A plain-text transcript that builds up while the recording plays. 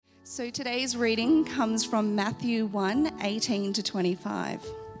So today's reading comes from Matthew 1:18 to 25.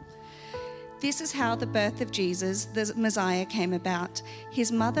 This is how the birth of Jesus, the Messiah, came about.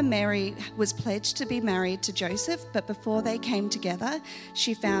 His mother Mary was pledged to be married to Joseph, but before they came together,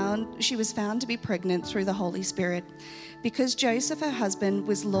 she was found to be pregnant through the Holy Spirit. Because Joseph, her husband,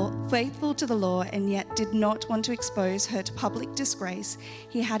 was faithful to the law and yet did not want to expose her to public disgrace,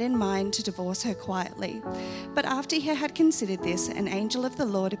 he had in mind to divorce her quietly. But after he had considered this, an angel of the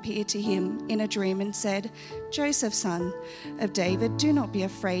Lord appeared to him in a dream and said, "Joseph, son of David, do not be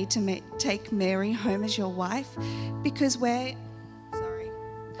afraid to take Mary home as your wife,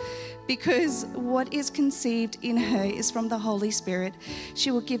 because what is conceived in her is from the Holy Spirit.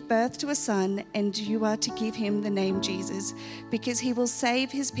 She will give birth to a son, and you are to give him the name Jesus, because he will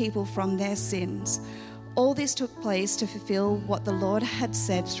save his people from their sins." All this took place to fulfill what the Lord had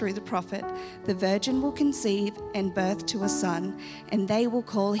said through the prophet. The virgin will conceive and birth to a son, and they will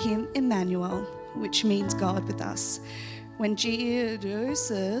call him Emmanuel, which means God with us. When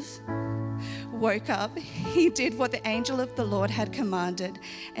Joseph woke up, he did what the angel of the Lord had commanded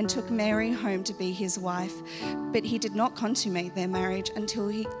and took Mary home to be his wife. But he did not consummate their marriage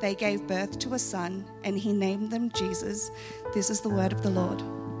until they gave birth to a son, and he named them Jesus. This is the word of the Lord.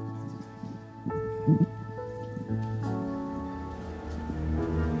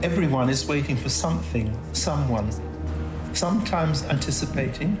 Everyone is waiting for something, someone, sometimes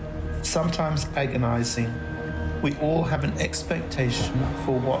anticipating, sometimes agonizing. We all have an expectation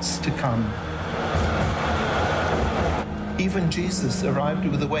for what's to come. Even Jesus arrived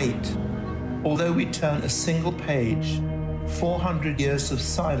with a wait. Although we turn a single page, 400 years of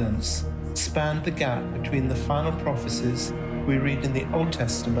silence spanned the gap between the final prophecies we read in the Old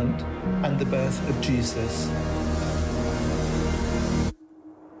Testament and the birth of Jesus.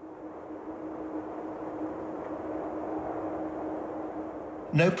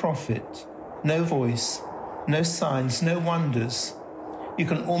 No prophet, no voice, no signs, no wonders. You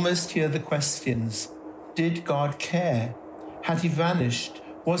can almost hear the questions. Did God care? Had he vanished?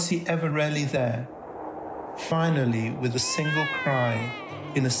 Was he ever really there? Finally, with a single cry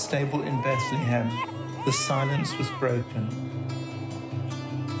in a stable in Bethlehem, the silence was broken.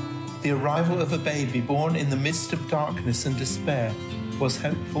 The arrival of a baby born in the midst of darkness and despair was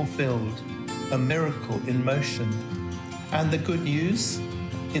hope fulfilled, a miracle in motion. And the good news?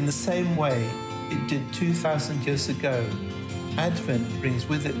 In the same way it did 2,000 years ago, Advent brings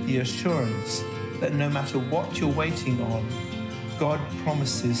with it the assurance that no matter what you're waiting on, God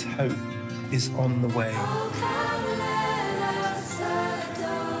promises hope is on the way. Oh, come let us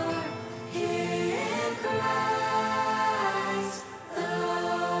adore in Christ the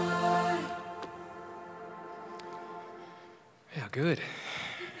Lord. Yeah, good.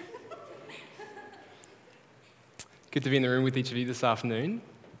 Good to be in the room with each of you this afternoon.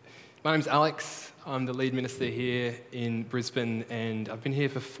 My name's Alex. I'm the lead minister here in Brisbane, and I've been here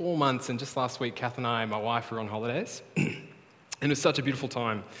for 4 months, and just last week, Kath and I and my wife were on holidays. And it was such a beautiful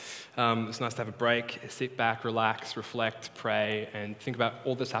time. It was nice to have a break, sit back, relax, reflect, pray, and think about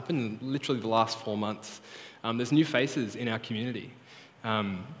all that's happened in literally the last 4 months. There's new faces in our community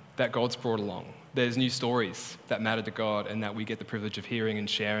that God's brought along. There's new stories that matter to God and that we get the privilege of hearing and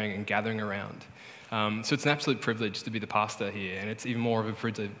sharing and gathering around. So it's an absolute privilege to be the pastor here, and it's even more of a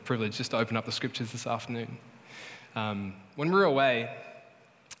privilege just to open up the scriptures this afternoon. When we were away,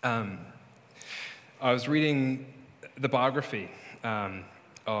 I was reading the biography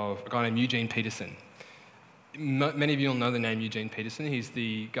of a guy named Eugene Peterson. Many of you will know the name Eugene Peterson. He's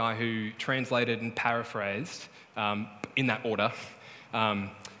the guy who translated and paraphrased, in that order,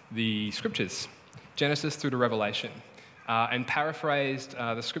 the scriptures, Genesis through to Revelation, and paraphrased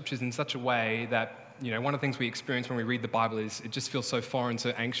the scriptures in such a way that, one of the things we experience when we read the Bible is it just feels so foreign,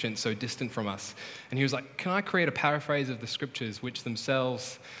 so ancient, so distant from us. And he was like, can I create a paraphrase of the scriptures which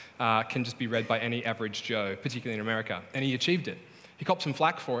themselves can just be read by any average Joe, particularly in America? And he achieved it. He copped some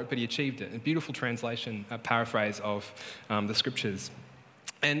flack for it, but he achieved it. A beautiful translation, a paraphrase of the scriptures.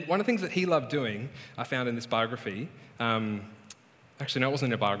 And one of the things that he loved doing, I found in this biography, actually, no, it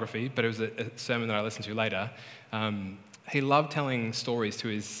wasn't a biography, but it was a sermon that I listened to later. He loved telling stories to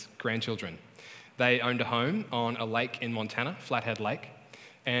his grandchildren. They owned a home on a lake in Montana, Flathead Lake,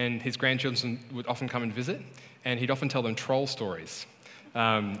 and his grandchildren would often come and visit, and he'd often tell them troll stories.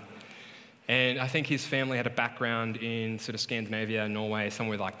 And I think his family had a background in sort of Scandinavia, Norway,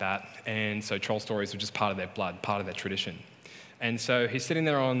 somewhere like that, and so troll stories were just part of their blood, part of their tradition. And so he's sitting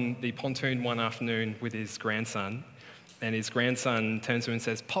there on the pontoon one afternoon with his grandson, and his grandson turns to him and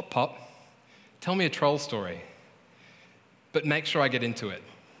says, Pop, tell me a troll story, but make sure I get into it.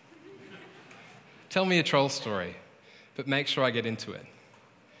 Tell me a troll story, but make sure I get into it.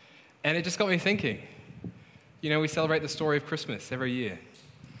 And it just got me thinking. You know, we celebrate the story of Christmas every year.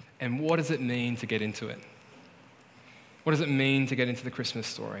 And what does it mean to get into it? What does it mean to get into the Christmas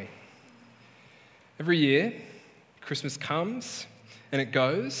story? Every year, Christmas comes and it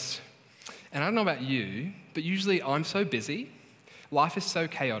goes. And I don't know about you, but usually I'm so busy, life is so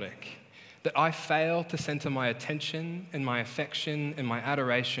chaotic, that I fail to center my attention and my affection and my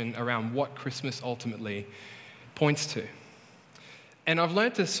adoration around what Christmas ultimately points to. And I've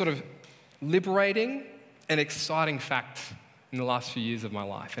learned a sort of liberating and exciting fact in the last few years of my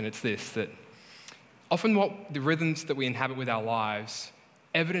life, and it's this, that often what the rhythms that we inhabit with our lives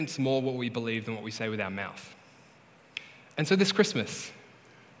evidence more what we believe than what we say with our mouth. And so this Christmas,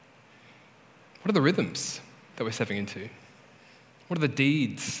 what are the rhythms that we're stepping into? What are the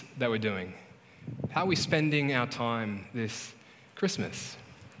deeds that we're doing? How are we spending our time this Christmas?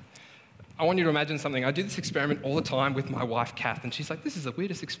 I want you to imagine something. I do this experiment all the time with my wife, Kath, and she's like, this is the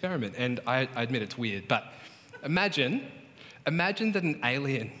weirdest experiment. And I admit it's weird, but imagine that an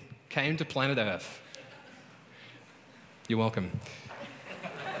alien came to planet Earth. You're welcome.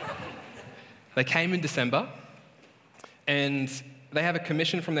 They came in December, and they have a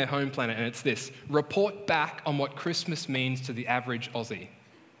commission from their home planet, and it's this: report back on what Christmas means to the average Aussie.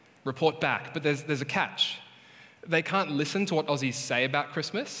 Report back. But there's a catch. They can't listen to what Aussies say about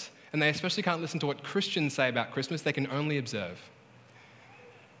Christmas, and they especially can't listen to what Christians say about Christmas. They can only observe.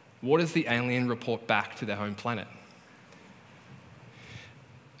 What does the alien report back to their home planet?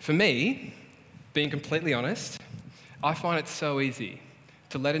 For me, being completely honest, I find it so easy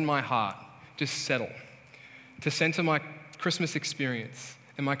to let in my heart just settle, to center my Christmas experience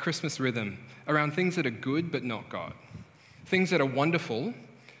and my Christmas rhythm around things that are good but not God, things that are wonderful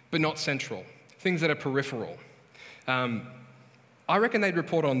but not central, things that are peripheral. I reckon they'd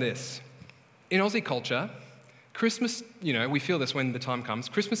report on this. In Aussie culture, Christmas, you know, we feel this when the time comes.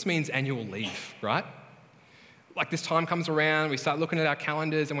 Christmas means annual leave, right? Like this time comes around, we start looking at our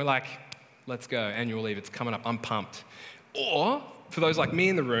calendars and we're like, let's go, annual leave, it's coming up, I'm pumped. Or, for those like me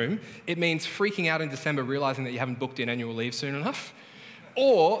in the room, it means freaking out in December, realizing that you haven't booked in annual leave soon enough,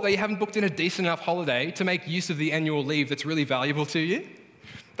 or that you haven't booked in a decent enough holiday to make use of the annual leave that's really valuable to you.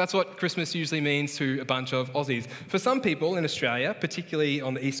 That's what Christmas usually means to a bunch of Aussies. For some people in Australia, particularly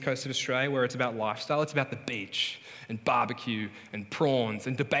on the east coast of Australia, where it's about lifestyle, it's about the beach and barbecue and prawns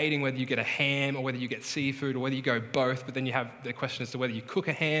and debating whether you get a ham or whether you get seafood or whether you go both, but then you have the question as to whether you cook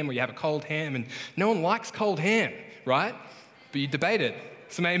a ham or you have a cold ham, and no one likes cold ham, right? But you debate it.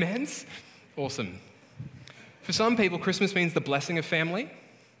 Some amens? Awesome. For some people, Christmas means the blessing of family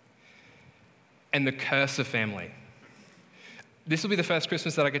and the curse of family. This will be the first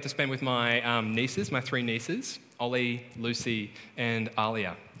Christmas that I get to spend with my nieces, my 3 nieces, Ollie, Lucy, and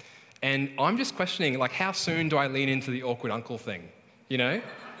Alia. And I'm just questioning, like, how soon do I lean into the awkward uncle thing? You know?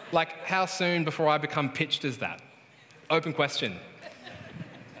 Like, how soon before I become pitched as that? Open question.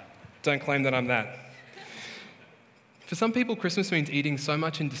 Don't claim that I'm that. For some people, Christmas means eating so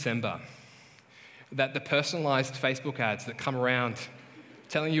much in December that the personalised Facebook ads that come around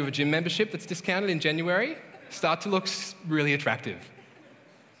telling you of a gym membership that's discounted in January start to look really attractive.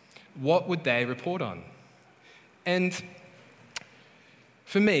 What would they report on? And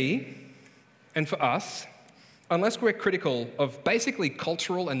for me, and for us, unless we're critical of basically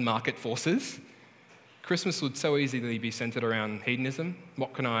cultural and market forces, Christmas would so easily be centered around hedonism.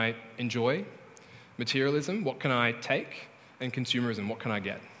 What can I enjoy? Materialism, what can I take? And consumerism, what can I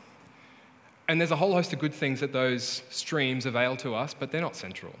get? And there's a whole host of good things that those streams avail to us, but they're not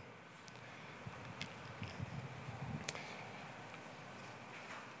central.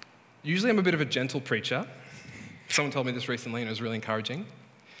 Usually I'm a bit of a gentle preacher. Someone told me this recently and it was really encouraging.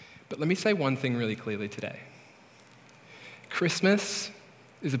 But let me say one thing really clearly today. Christmas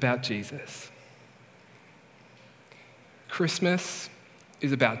is about Jesus. Christmas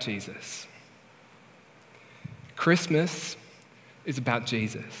is about Jesus. Christmas is about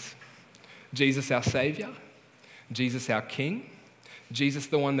Jesus. Jesus our Saviour, Jesus our King, Jesus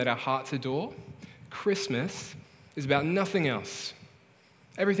the one that our hearts adore. Christmas is about nothing else.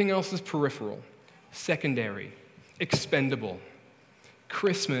 Everything else is peripheral, secondary, expendable.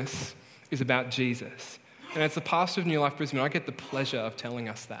 Christmas is about Jesus. And as the pastor of New Life Brisbane, I get the pleasure of telling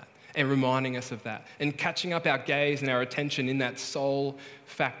us that and reminding us of that and catching up our gaze and our attention in that sole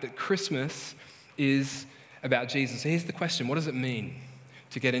fact that Christmas is about Jesus. So here's the question: what does it mean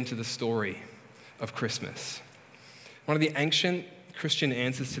to get into the story of Christmas? One of the ancient Christian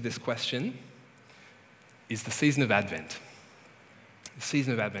answers to this question is the season of Advent. The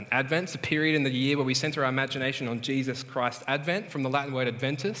season of Advent. Advent's a period in the year where we center our imagination on Jesus Christ. Advent, from the Latin word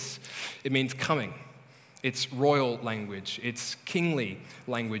adventus, it means coming. It's royal language, it's kingly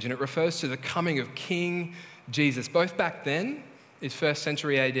language, and it refers to the coming of King Jesus, both back then, in 1st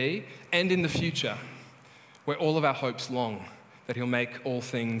century AD, and in the future, where all of our hopes long that he'll make all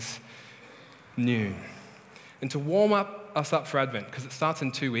things new. And to warm us up for Advent, because it starts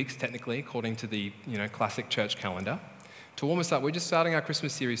in 2 weeks, technically, according to the classic church calendar, to warm us up, we're just starting our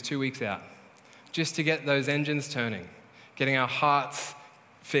Christmas series 2 weeks out, just to get those engines turning, getting our hearts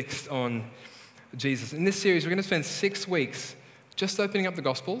fixed on Jesus. In this series, we're going to spend 6 weeks just opening up the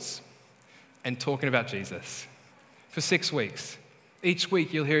Gospels and talking about Jesus. For 6 weeks. Each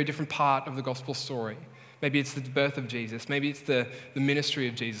week, you'll hear a different part of the Gospel story. Maybe it's the birth of Jesus. Maybe it's the ministry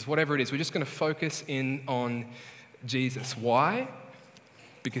of Jesus. Whatever it is, we're just going to focus in on Jesus. Why?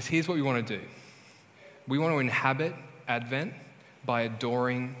 Because here's what we want to do. We want to inhabit Advent by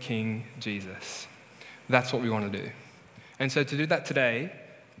adoring King Jesus. That's what we want to do. And so to do that today,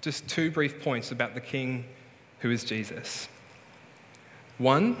 just 2 brief points about the King who is Jesus.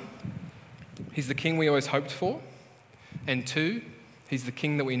 1, he's the King we always hoped for. And 2, he's the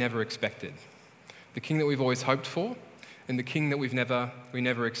King that we never expected. The King that we've always hoped for, and the King that we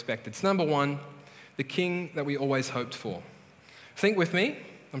never expected. So number 1, the King that we always hoped for. Think with me,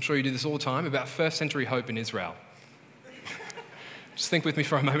 I'm sure you do this all the time, about 1st century hope in Israel. Just think with me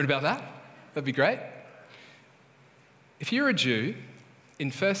for a moment about that. That'd be great. If you're a Jew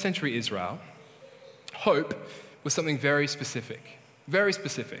in 1st century Israel, hope was something very specific. Very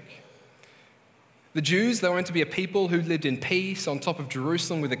specific. The Jews, they were meant to be a people who lived in peace on top of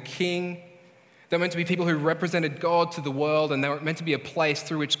Jerusalem with a king. They were meant to be people who represented God to the world, and they were meant to be a place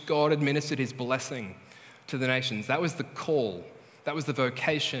through which God administered his blessing to the nations. That was the call. That was the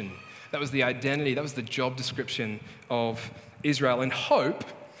vocation. That was the identity. That was the job description of Israel. And hope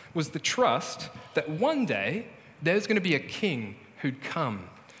was the trust that one day there's going to be a king who'd come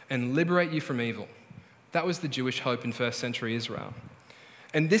and liberate you from evil. That was the Jewish hope in 1st century Israel.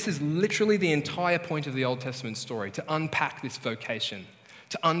 And this is literally the entire point of the Old Testament story, to unpack this vocation,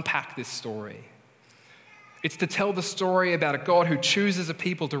 to unpack this story. It's to tell the story about a God who chooses a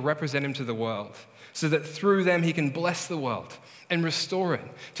people to represent him to the world, so that through them he can bless the world and restore it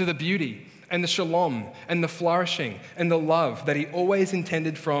to the beauty and the shalom and the flourishing and the love that he always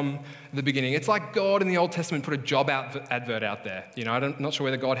intended from the beginning. It's like God in the Old Testament put a job advert out there. I'm not sure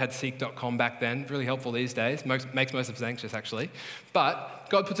whether God had seek.com back then. Really helpful these days. Makes most of us anxious, actually. But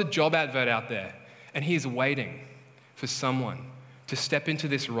God puts a job advert out there, and he is waiting for someone to step into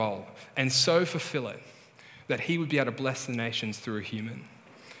this role and so fulfill it that he would be able to bless the nations through a human.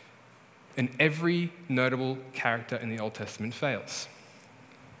 And every notable character in the Old Testament fails.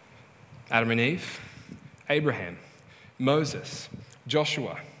 Adam and Eve, Abraham, Moses,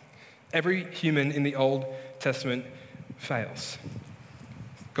 Joshua. Every human in the Old Testament fails.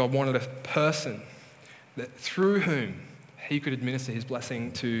 God wanted a person that through whom he could administer his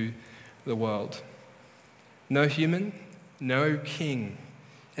blessing to the world. No human, no king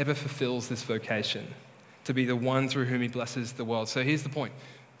ever fulfills this vocation to be the one through whom he blesses the world. So here's the point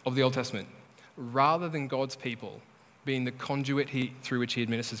of the Old Testament. Rather than God's people being the conduit through which he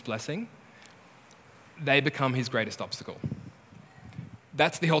administers blessing, they become his greatest obstacle.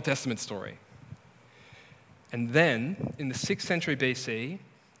 That's the Old Testament story. And then, in the 6th century BC,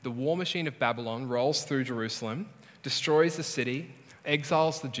 the war machine of Babylon rolls through Jerusalem, destroys the city,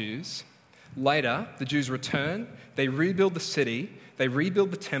 exiles the Jews. Later, the Jews return, they rebuild the city, they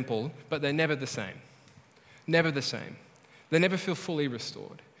rebuild the temple, but they're never the same. Never the same. They never feel fully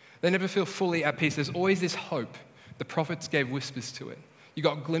restored. They never feel fully at peace. There's always this hope. The prophets gave whispers to it. You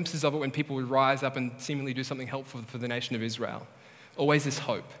got glimpses of it when people would rise up and seemingly do something helpful for the nation of Israel. Always this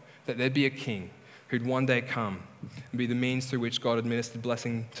hope that there'd be a king who'd one day come and be the means through which God administered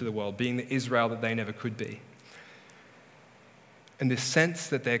blessing to the world, being the Israel that they never could be. And this sense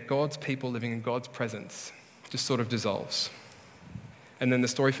that they're God's people living in God's presence just sort of dissolves. And then the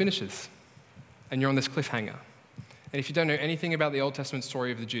story finishes, and you're on this cliffhanger. And if you don't know anything about the Old Testament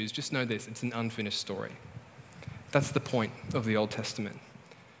story of the Jews, just know this, it's an unfinished story. That's the point of the Old Testament.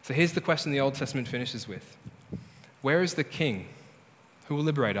 So here's the question the Old Testament finishes with. Where is the king who will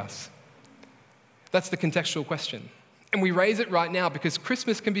liberate us? That's the contextual question. And we raise it right now because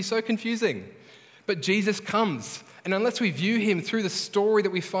Christmas can be so confusing. But Jesus comes, and unless we view him through the story that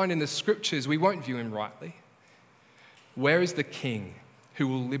we find in the scriptures, we won't view him rightly. Where is the king who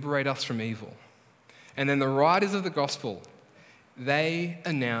will liberate us from evil? And then the writers of the gospel, they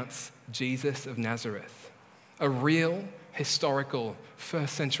announce Jesus of Nazareth, a real, historical,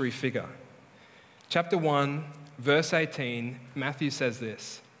 first century figure. Chapter 1, verse 18, Matthew says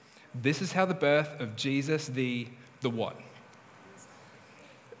this. This is how the birth of Jesus, the what?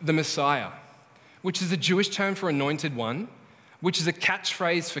 The Messiah, which is a Jewish term for anointed one, which is a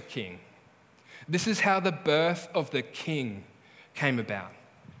catchphrase for king. This is how the birth of the king came about.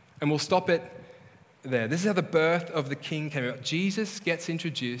 And we'll stop it there. This is how the birth of the king came about. Jesus gets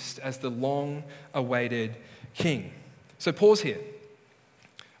introduced as the long-awaited king. So pause here.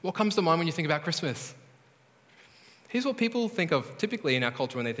 What comes to mind when you think about Christmas? Here's what people think of typically in our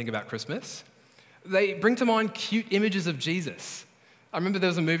culture when they think about Christmas. They bring to mind cute images of Jesus. I remember there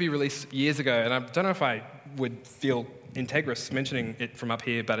was a movie released years ago, and I don't know if I would feel integrous mentioning it from up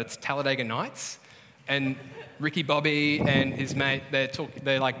here, but it's Talladega Nights. And Ricky Bobby and his mate,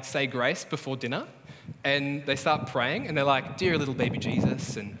 they like say grace before dinner, and they start praying, and they're like, "Dear little baby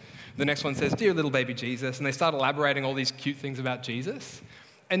Jesus," and the next one says, "Dear little baby Jesus," and they start elaborating all these cute things about Jesus.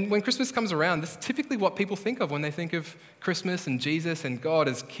 And when Christmas comes around, this is typically what people think of when they think of Christmas and Jesus and God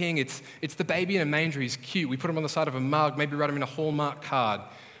as king. It's the baby in a manger. He's cute. We put him on the side of a mug, maybe write him in a Hallmark card.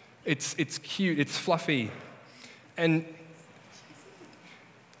 It's cute. It's fluffy. And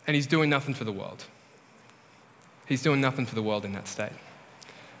he's doing nothing for the world. He's doing nothing for the world in that state.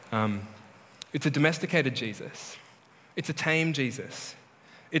 It's a domesticated Jesus. It's a tame Jesus.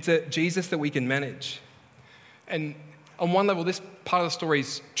 It's a Jesus that we can manage. And on one level, this part of the story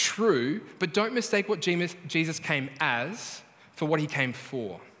is true, but don't mistake what Jesus came as for what he came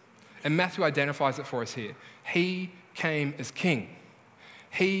for. And Matthew identifies it for us here. He came as king.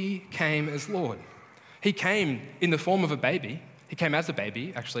 He came as Lord. He came in the form of a baby. He came as a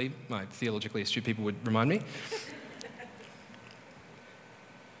baby, actually. My theologically astute people would remind me.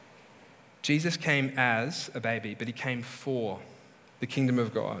 Jesus came as a baby, but he came for the kingdom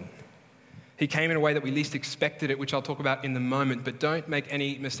of God. He came in a way that we least expected it, which I'll talk about in the moment, but don't make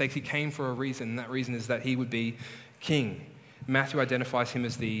any mistakes. He came for a reason, and that reason is that he would be king. Matthew identifies him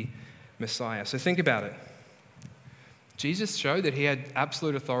as the Messiah. So think about it. Jesus showed that he had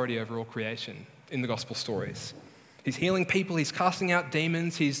absolute authority over all creation in the gospel stories. He's healing people, he's casting out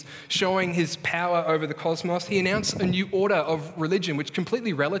demons, he's showing his power over the cosmos. He announced a new order of religion which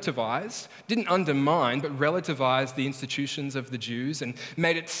completely relativized, didn't undermine, but relativized the institutions of the Jews and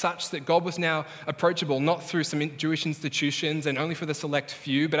made it such that God was now approachable, not through some Jewish institutions and only for the select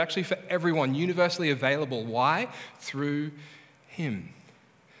few, but actually for everyone, universally available. Why? Through him.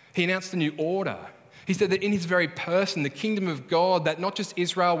 He announced a new order. He said that in his very person, the kingdom of God that not just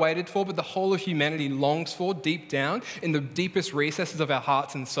Israel waited for, but the whole of humanity longs for deep down in the deepest recesses of our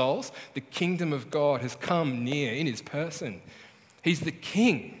hearts and souls, the kingdom of God has come near in his person. He's the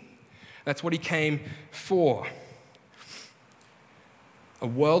king. That's what he came for. A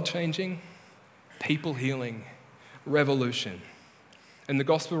world-changing, people-healing revolution. And the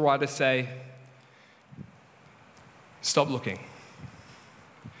gospel writers say, stop looking.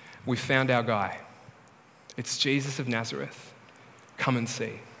 We found our guy. It's Jesus of Nazareth. Come and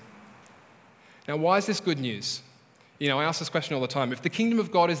see. Now, why is this good news? I ask this question all the time. If the kingdom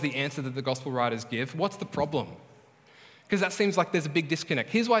of God is the answer that the gospel writers give, what's the problem? Because that seems like there's a big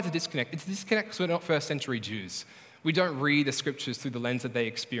disconnect. Here's why it's a disconnect. It's a disconnect because we're not first century Jews. We don't read the scriptures through the lens that they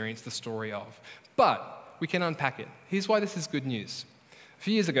experienced the story of. But we can unpack it. Here's why this is good news. A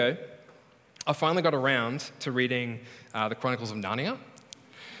few years ago, I finally got around to reading the Chronicles of Narnia.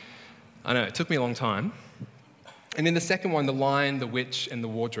 I know, it took me a long time. And in the second one, The Lion, the Witch, and the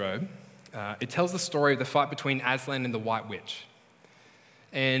Wardrobe, it tells the story of the fight between Aslan and the White Witch.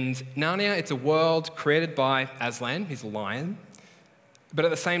 And Narnia, it's a world created by Aslan, he's a lion, but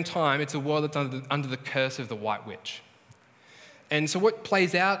at the same time, it's a world that's under the curse of the White Witch. And so what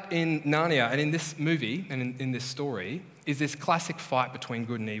plays out in Narnia and in this movie and in this story is this classic fight between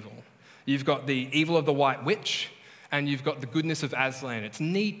good and evil. You've got the evil of the White Witch, and you've got the goodness of Aslan. It's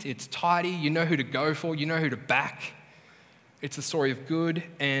neat, it's tidy, you know who to go for, you know who to back. It's the story of good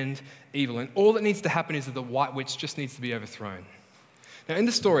and evil. And all that needs to happen is that the White Witch just needs to be overthrown. Now in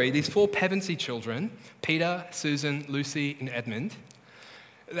the story, these four Pevensey children, Peter, Susan, Lucy, and Edmund,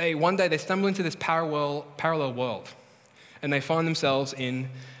 one day they stumble into this parallel world. And they find themselves in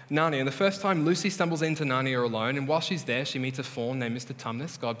Narnia. And the first time Lucy stumbles into Narnia alone, and while she's there, she meets a faun named Mr.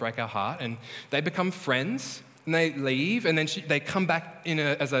 Tumnus, God break our heart, and they become friends. And they leave, and then they come back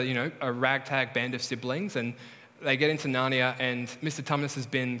as a ragtag band of siblings, and they get into Narnia, and Mr. Tumnus has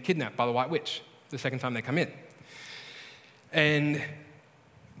been kidnapped by the White Witch the second time they come in. And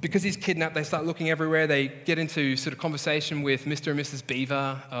because he's kidnapped, they start looking everywhere. They get into sort of conversation with Mr. and Mrs.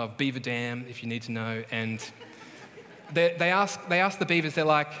 Beaver of Beaver Dam, if you need to know, and they ask the beavers, they're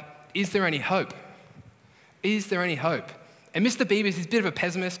like, is there any hope? Is there any hope? And Mr. Beaver's he's a bit of a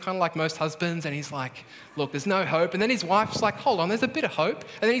pessimist, kind of like most husbands, and he's like, look, there's no hope. And then his wife's like, hold on, there's a bit of hope.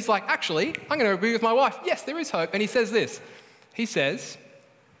 And then he's like, actually, I'm going to agree with my wife. Yes, there is hope. And he says this. He says,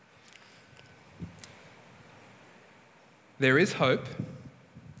 There is hope.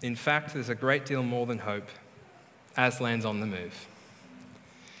 In fact, there's a great deal more than hope. Aslan's on the move.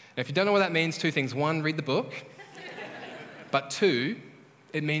 Now, if you don't know what that means, two things. One, read the book. But two,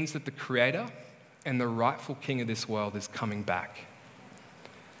 it means that the creator and the rightful king of this world is coming back.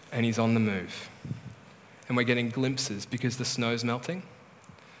 And he's on the move. And we're getting glimpses because the snow's melting.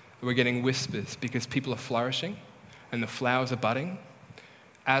 We're getting whispers because people are flourishing and the flowers are budding.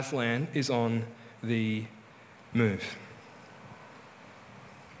 Aslan is on the move.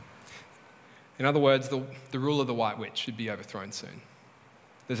 In other words, the rule of the White Witch should be overthrown soon.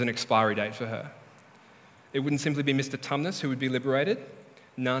 There's an expiry date for her. It wouldn't simply be Mr. Tumnus who would be liberated.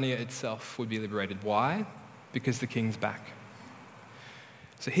 Narnia itself would be liberated. Why? Because the king's back.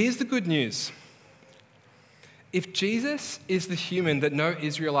 So here's the good news. If Jesus is the human that no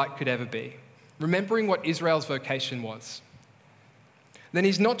Israelite could ever be, remembering what Israel's vocation was, then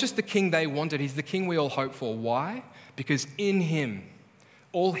he's not just the king they wanted, he's the king we all hope for. Why? Because in him,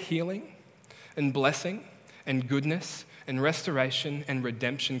 all healing and blessing and goodness and restoration and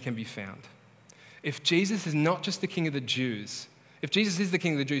redemption can be found. If Jesus is not just the king of the Jews, if Jesus is the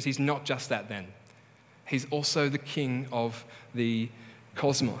king of the Jews, he's not just that then. He's also the king of the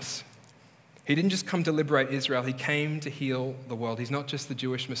cosmos. He didn't just come to liberate Israel, he came to heal the world. He's not just the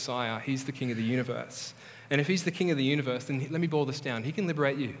Jewish Messiah, he's the king of the universe. And if he's the king of the universe, then let me boil this down. He can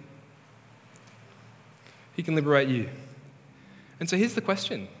liberate you. He can liberate you. And so here's the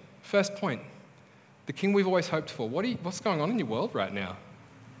question. First point. The king we've always hoped for. What's going on in your world right now?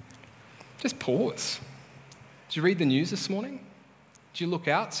 Just pause. Did you read the news this morning? Did you look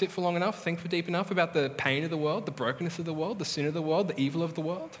out, sit for long enough, think for deep enough about the pain of the world, the brokenness of the world, the sin of the world, the evil of the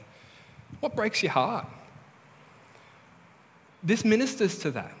world? What breaks your heart? This ministers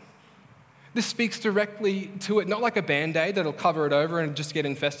to that. This speaks directly to it, not like a Band-Aid that'll cover it over and just get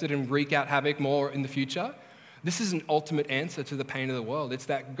infested and wreak out havoc more in the future. This is an ultimate answer to the pain of the world. It's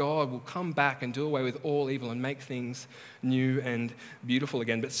that God will come back and do away with all evil and make things new and beautiful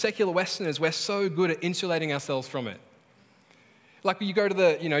again. But secular Westerners, we're so good at insulating ourselves from it. Like you go to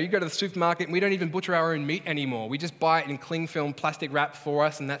the supermarket and we don't even butcher our own meat anymore. We just buy it in cling film plastic wrap for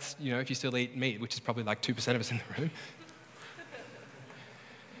us, and that's, if you still eat meat, which is probably like 2% of us in the room.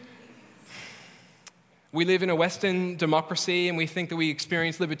 We live in a Western democracy and we think that we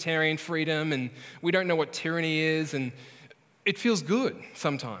experience libertarian freedom and we don't know what tyranny is, and it feels good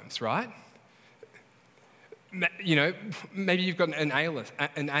sometimes, right? Maybe you've got an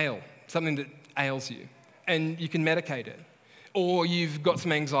ail, something that ails you, and you can medicate it. Or you've got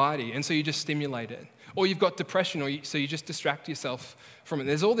some anxiety and so you just stimulate it. Or you've got depression, so you just distract yourself from it.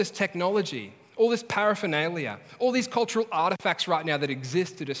 There's all this technology, all this paraphernalia, all these cultural artifacts right now that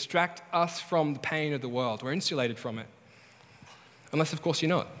exist to distract us from the pain of the world. We're insulated from it. Unless, of course, you're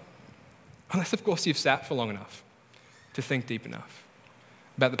not. Unless, of course, you've sat for long enough to think deep enough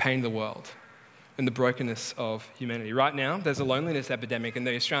about the pain of the world and the brokenness of humanity. Right now, there's a loneliness epidemic and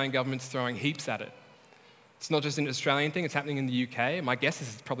the Australian government's throwing heaps at it. It's not just an Australian thing, it's happening in the UK. My guess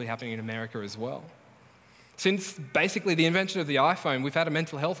is it's probably happening in America as well. Since basically the invention of the iPhone, we've had a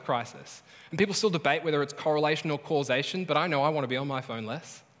mental health crisis. And people still debate whether it's correlation or causation, but I know I want to be on my phone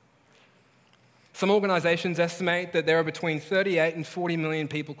less. Some organisations estimate that there are between 38 and 40 million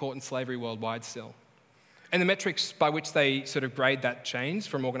people caught in slavery worldwide still. And the metrics by which they sort of grade that change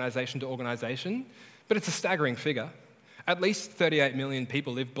from organisation to organisation, but it's a staggering figure. At least 38 million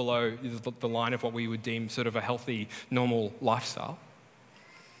people live below the line of what we would deem sort of a healthy, normal lifestyle.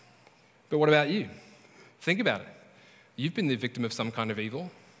 But what about you? Think about it. You've been the victim of some kind of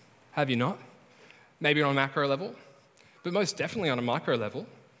evil, have you not? Maybe on a macro level, but most definitely on a micro level.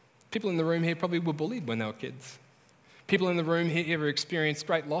 People in the room here probably were bullied when they were kids. People in the room here have experienced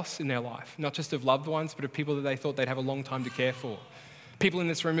great loss in their life, not just of loved ones, but of people that they thought they'd have a long time to care for. People in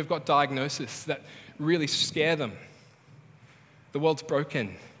this room have got diagnoses that really scare them. The world's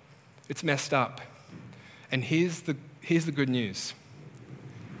broken. It's messed up. And here's the good news.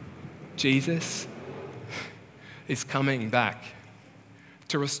 Jesus is coming back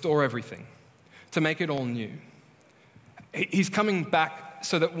to restore everything, to make it all new. He's coming back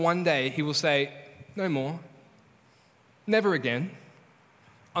so that one day he will say, no more, never again.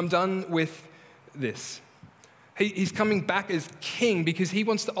 I'm done with this. He's coming back as king because he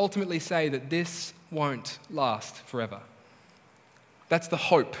wants to ultimately say that this won't last forever. That's the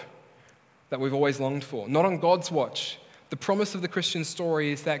hope that we've always longed for. Not on God's watch. The promise of the Christian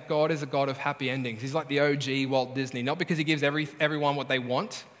story is that God is a God of happy endings. He's like the OG Walt Disney, not because he gives everyone what they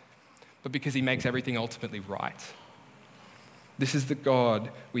want, but because he makes everything ultimately right. This is the God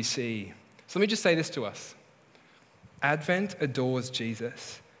we see. So let me just say this to us. Advent adores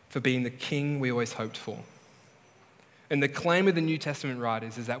Jesus for being the king we always hoped for. And the claim of the New Testament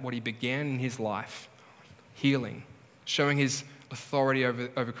writers is that what he began in his life, healing, showing his authority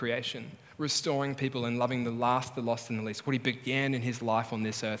over creation, restoring people and loving the last, the lost, and the least. What he began in his life on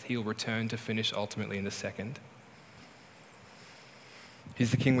this earth, he'll return to finish ultimately in the second.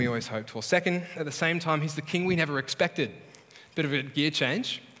 He's the king we always hoped for. Second, at the same time, he's the king we never expected. Bit of a gear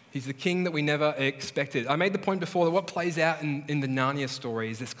change. He's the king that we never expected. I made the point before that what plays out in the Narnia story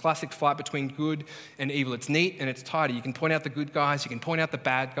is this classic fight between good and evil. It's neat and it's tidy. You can point out the good guys, you can point out the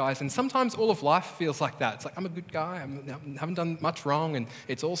bad guys, and sometimes all of life feels like that. It's like, I'm a good guy, I haven't done much wrong, and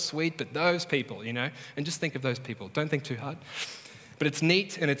it's all sweet, but those people, and just think of those people. Don't think too hard. But it's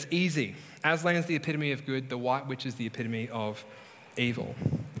neat and it's easy. Aslan is the epitome of good, the White Witch is the epitome of evil.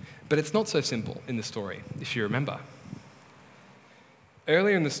 But it's not so simple in the story, if you remember.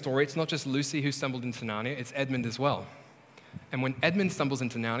 Earlier in the story, it's not just Lucy who stumbled into Narnia, it's Edmund as well. And when Edmund stumbles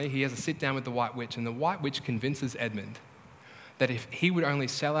into Narnia, he has a sit down with the White Witch, and the White Witch convinces Edmund that if he would only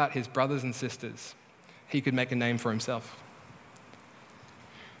sell out his brothers and sisters, he could make a name for himself.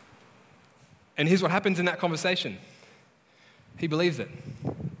 And here's what happens in that conversation. He believes it.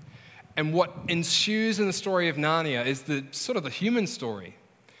 And what ensues in the story of Narnia is the sort of the human story,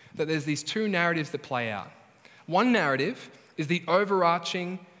 that there's these two narratives that play out. One narrative is the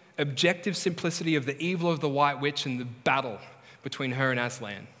overarching, objective simplicity of the evil of the White Witch and the battle between her and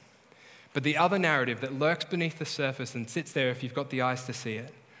Aslan. But the other narrative that lurks beneath the surface and sits there if you've got the eyes to see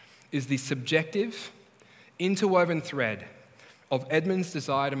it is the subjective, interwoven thread of Edmund's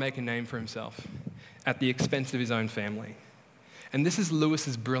desire to make a name for himself at the expense of his own family. And this is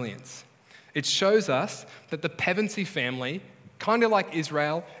Lewis's brilliance. It shows us that the Pevensey family, kind of like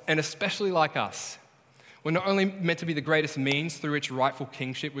Israel, and especially like us, were not only meant to be the greatest means through which rightful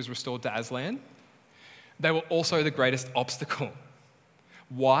kingship was restored to Aslan, they were also the greatest obstacle.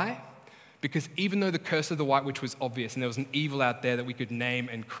 Why? Because even though the curse of the White Witch was obvious and there was an evil out there that we could name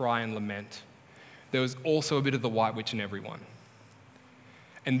and cry and lament, there was also a bit of the White Witch in everyone.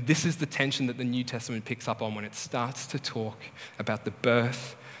 And this is the tension that the New Testament picks up on when it starts to talk about the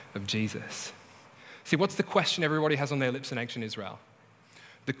birth of Jesus. See, what's the question everybody has on their lips in ancient Israel?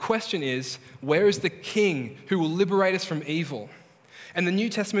 The question is, where is the king who will liberate us from evil? And the New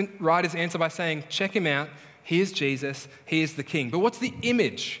Testament writers answer by saying, check him out, here's Jesus, he is the king. But what's the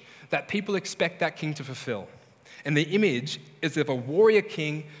image that people expect that king to fulfill? And the image is of a warrior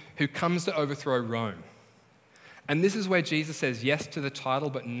king who comes to overthrow Rome. And this is where Jesus says yes to the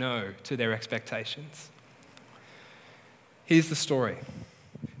title, but no to their expectations. Here's the story.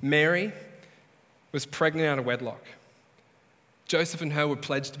 Mary was pregnant out of wedlock. Joseph and her were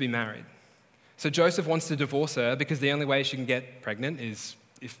pledged to be married. So Joseph wants to divorce her because the only way she can get pregnant is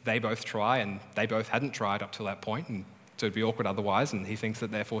if they both try, and they both hadn't tried up to that point, and so it'd be awkward otherwise, and he thinks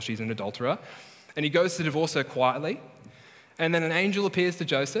that therefore she's an adulterer. And he goes to divorce her quietly, and then an angel appears to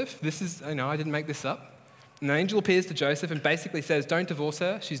Joseph. I didn't make this up. An angel appears to Joseph and basically says, don't divorce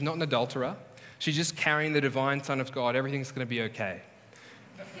her, she's not an adulterer. She's just carrying the divine Son of God, everything's going to be okay.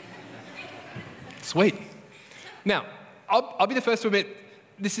 Sweet. Now, I'll be the first to admit,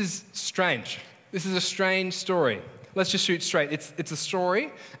 this is strange. This is a strange story. Let's just shoot straight. It's a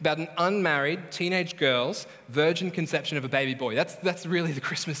story about an unmarried teenage girl's virgin conception of a baby boy. That's really the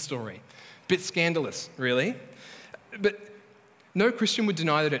Christmas story. Bit scandalous, really. But no Christian would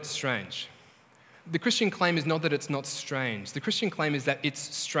deny that it's strange. The Christian claim is not that it's not strange. The Christian claim is that its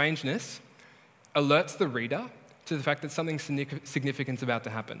strangeness alerts the reader to the fact that something significant is about to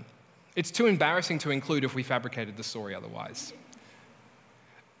happen. It's too embarrassing to include if we fabricated the story otherwise.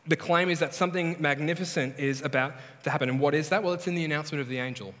 The claim is that something magnificent is about to happen. And what is that? Well, it's in the announcement of the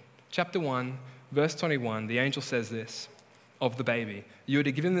angel. Chapter 1, verse 21, the angel says this of the baby. You are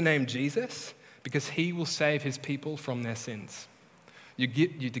to give him the name Jesus because he will save his people from their sins. You're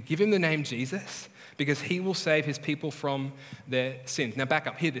to give him the name Jesus because he will save his people from their sins. Now back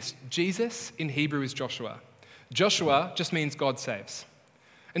up, hear this. Jesus in Hebrew is Joshua. Joshua just means God saves.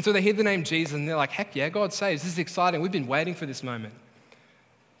 And so they hear the name Jesus and they're like, heck yeah, God saves. This is exciting. We've been waiting for this moment.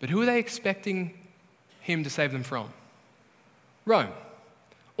 But who are they expecting him to save them from? Rome.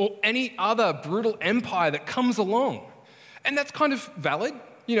 Or any other brutal empire that comes along. And that's kind of valid.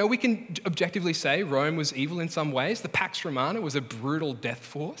 We can objectively say Rome was evil in some ways. The Pax Romana was a brutal death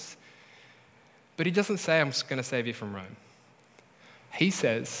force. But he doesn't say, I'm just going to save you from Rome. He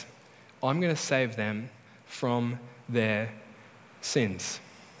says, I'm going to save them from their sins.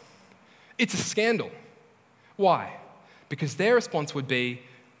 It's a scandal. Why? Because their response would be,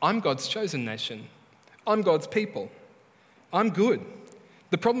 I'm God's chosen nation. I'm God's people. I'm good.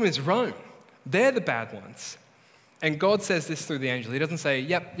 The problem is Rome. They're the bad ones. And God says this through the angel. He doesn't say,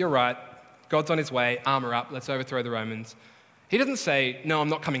 yep, you're right. God's on his way, armor up, let's overthrow the Romans. He doesn't say, no, I'm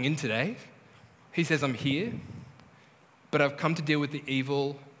not coming in today. He says, I'm here, but I've come to deal with the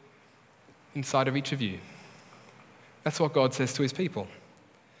evil inside of each of you. That's what God says to his people.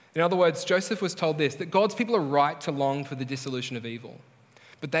 In other words, Joseph was told this, that God's people are right to long for the dissolution of evil,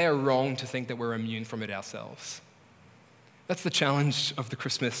 but they are wrong to think that we're immune from it ourselves. That's the challenge of the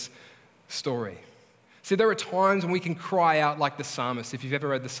Christmas story. See, there are times when we can cry out like the psalmist. If you've ever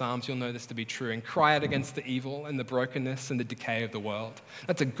read the Psalms, you'll know this to be true, and cry out against the evil and the brokenness and the decay of the world.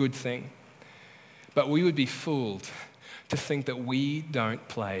 That's a good thing. But we would be fooled to think that we don't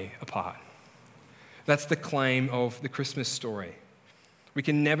play a part. That's the claim of the Christmas story. We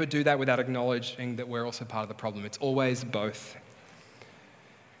can never do that without acknowledging that we're also part of the problem. It's always both.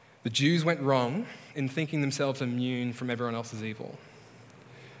 The Jews went wrong in thinking themselves immune from everyone else's evil.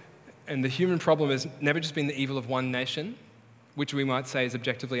 And the human problem has never just been the evil of one nation, which we might say is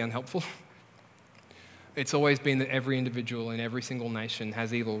objectively unhelpful. It's always been that every individual in every single nation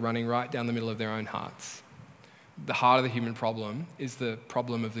has evil running right down the middle of their own hearts. The heart of the human problem is the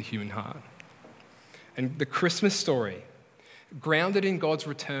problem of the human heart. And the Christmas story, grounded in God's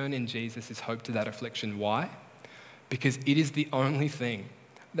return in Jesus, is hope to that affliction. Why? Because it is the only thing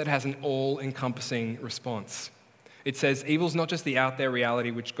that has an all-encompassing response. It says evil's not just the out there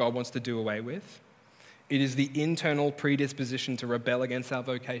reality which God wants to do away with. It is the internal predisposition to rebel against our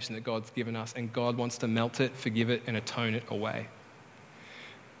vocation that God's given us, and God wants to melt it, forgive it, and atone it away.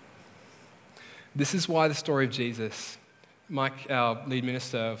 This is why the story of Jesus, Mike, our lead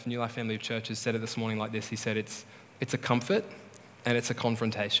minister of New Life Family of Churches, said it this morning like this. He said it's a comfort and it's a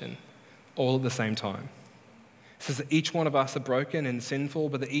confrontation, all at the same time. It says that each one of us are broken and sinful,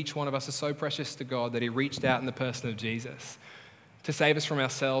 but that each one of us is so precious to God that he reached out in the person of Jesus to save us from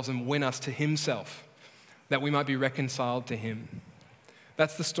ourselves and win us to himself, that we might be reconciled to him.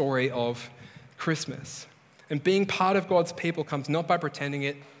 That's the story of Christmas. And being part of God's people comes not by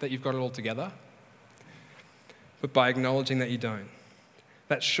pretending that you've got it all together, but by acknowledging that you don't.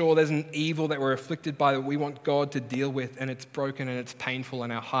 That sure, there's an evil that we're afflicted by that we want God to deal with, and it's broken and it's painful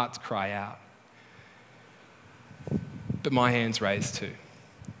and our hearts cry out. But my hand's raised too.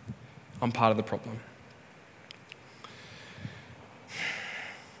 I'm part of the problem.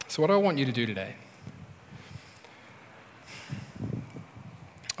 So what do I want you to do today?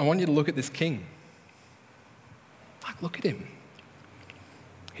 I want you to look at this king. Like, look at him.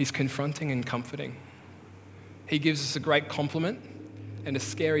 He's confronting and comforting. He gives us a great compliment and a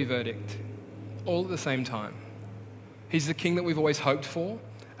scary verdict, all at the same time. He's the king that we've always hoped for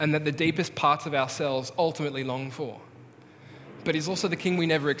and that the deepest parts of ourselves ultimately long for. But he's also the king we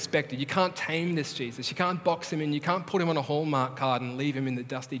never expected. You can't tame this Jesus. You can't box him in. You can't put him on a Hallmark card and leave him in the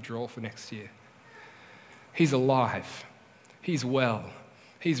dusty drawer for next year. He's alive. He's well.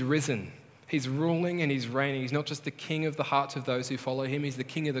 He's risen. He's ruling and he's reigning. He's not just the king of the hearts of those who follow him. He's the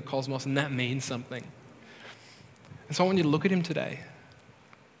king of the cosmos, and that means something. And so I want you to look at him today.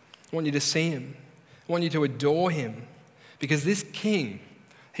 I want you to see him. I want you to adore him, because this king,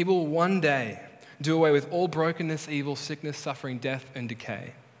 he will one day do away with all brokenness, evil, sickness, suffering, death, and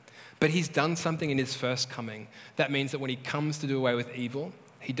decay. But he's done something in his first coming. That means that when he comes to do away with evil,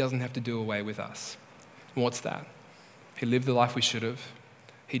 he doesn't have to do away with us. And what's that? He lived the life we should have.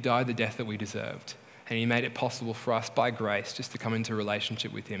 He died the death that we deserved. And he made it possible for us by grace just to come into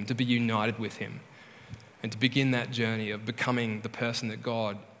relationship with him, to be united with him, and to begin that journey of becoming the person that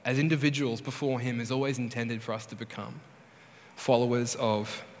God, as individuals before him, has always intended for us to become. Followers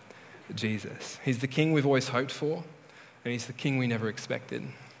of Jesus. He's the king we've always hoped for, and he's the king we never expected.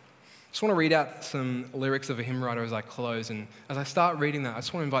 I just want to read out some lyrics of a hymn writer as I close, and as I start reading that, I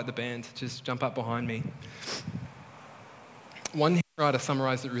just want to invite the band to just jump up behind me. One hymn writer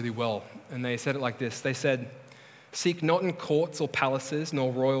summarized it really well, and they said it like this. They said, "Seek not in courts or palaces,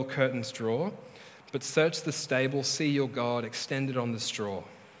 nor royal curtains draw, but search the stable, see your God extended on the straw.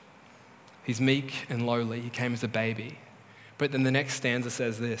 He's meek and lowly, he came as a baby." But then the next stanza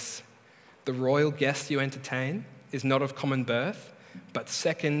says this: "The royal guest you entertain is not of common birth, but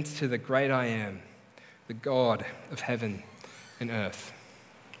second to the great I Am, the God of heaven and earth."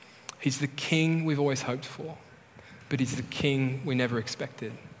 He's the king we've always hoped for, but he's the king we never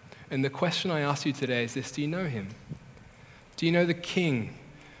expected. And the question I ask you today is this: do you know him? Do you know the king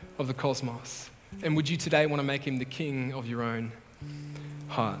of the cosmos? And would you today want to make him the king of your own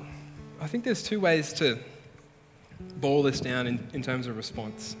heart? I think there's two ways to boil this down in terms of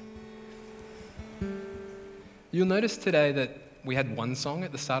response. You'll notice today that we had one song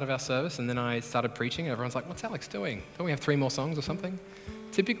at the start of our service, and then I started preaching, and everyone's like, "What's Alex doing? Don't we have 3 more songs or something?"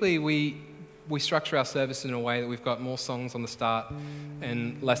 Typically, we structure our service in a way that we've got more songs on the start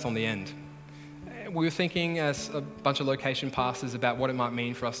and less on the end. we were thinking as a bunch of location pastors about what it might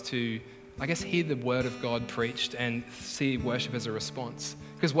mean for us to, I guess, hear the word of God preached and see worship as a response.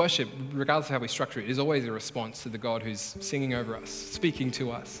 Because worship, regardless of how we structure it, is always a response to the God who's singing over us, speaking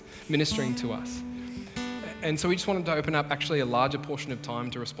to us, ministering to us. And so we just wanted to open up actually a larger portion of time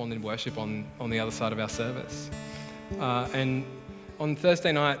to respond in worship on the other side of our service. And on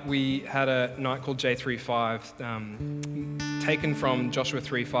Thursday night, we had a night called J35, taken from Joshua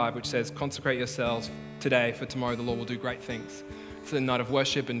 3:5, which says, consecrate yourselves today, for tomorrow the Lord will do great things. It's a night of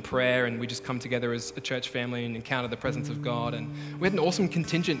worship and prayer, and we just come together as a church family and encounter the presence of God. And we had an awesome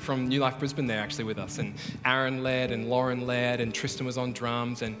contingent from New Life Brisbane there actually with us, and Aaron led and Lauren led and Tristan was on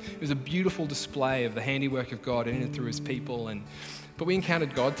drums, and it was a beautiful display of the handiwork of God in and through his people. But we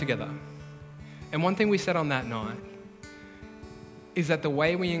encountered God together. And one thing we said on that night is that the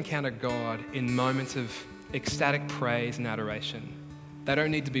way we encounter God in moments of ecstatic praise and adoration, they don't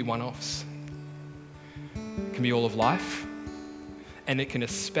need to be one-offs. It can be all of life, and it can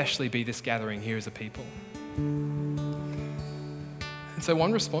especially be this gathering here as a people. And so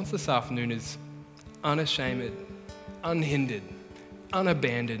one response this afternoon is unashamed, unhindered,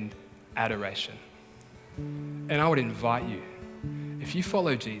 unabandoned adoration. And I would invite you, if you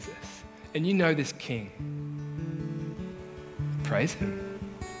follow Jesus and you know this King, praise him.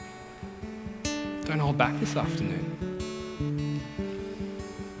 Don't hold back this afternoon.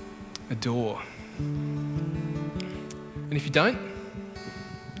 Adore. And if you don't,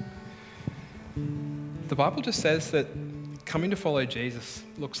 the Bible just says that coming to follow Jesus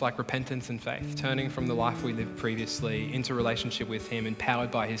looks like repentance and faith, turning from the life we lived previously into relationship with him,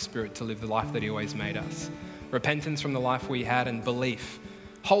 empowered by his Spirit to live the life that he always made us. Repentance from the life we had and belief,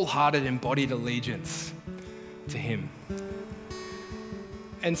 wholehearted embodied allegiance to him.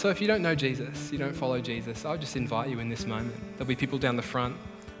 And so if you don't know Jesus, you don't follow Jesus, I would just invite you in this moment. There'll be people down the front.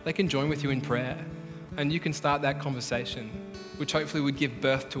 They can join with you in prayer, and you can start that conversation, which hopefully would give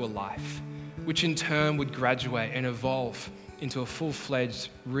birth to a life, which in turn would graduate and evolve into a full-fledged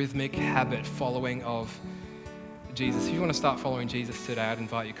rhythmic habit following of Jesus. If you want to start following Jesus today, I'd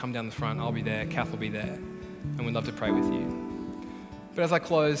invite you, come down the front. I'll be there, Kath will be there, and we'd love to pray with you. But as I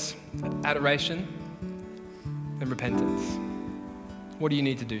close, adoration and repentance. What do you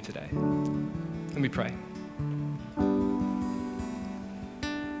need to do today? Let me pray.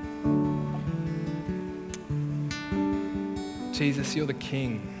 Jesus, you're the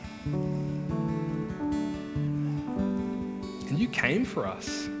King. And you came for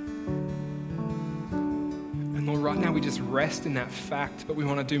us. And Lord, right now we just rest in that fact, but we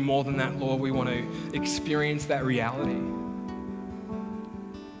want to do more than that, Lord. We want to experience that reality.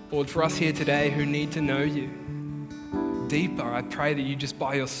 Lord, for us here today who need to know you deeper, I pray that you just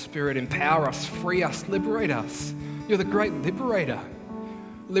by your Spirit empower us, free us, liberate us. You're the great liberator.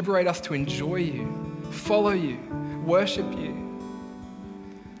 Liberate us to enjoy you, follow you, worship you.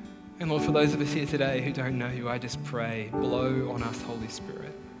 And Lord, for those of us here today who don't know you, I just pray, blow on us, Holy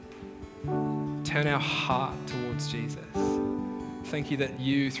Spirit. Turn our heart towards Jesus. Thank you that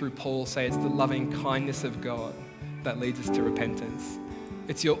you, through Paul, say it's the loving kindness of God that leads us to repentance.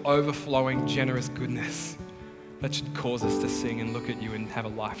 It's your overflowing, generous goodness that should cause us to sing and look at you and have a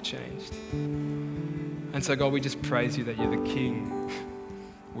life changed. And so, God, we just praise you that you're the King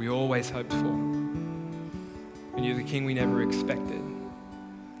we always hoped for. And you're the King we never expected.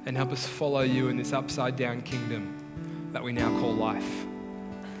 And help us follow you in this upside down kingdom that we now call life.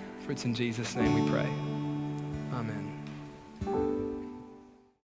 For it's in Jesus' name we pray. Amen.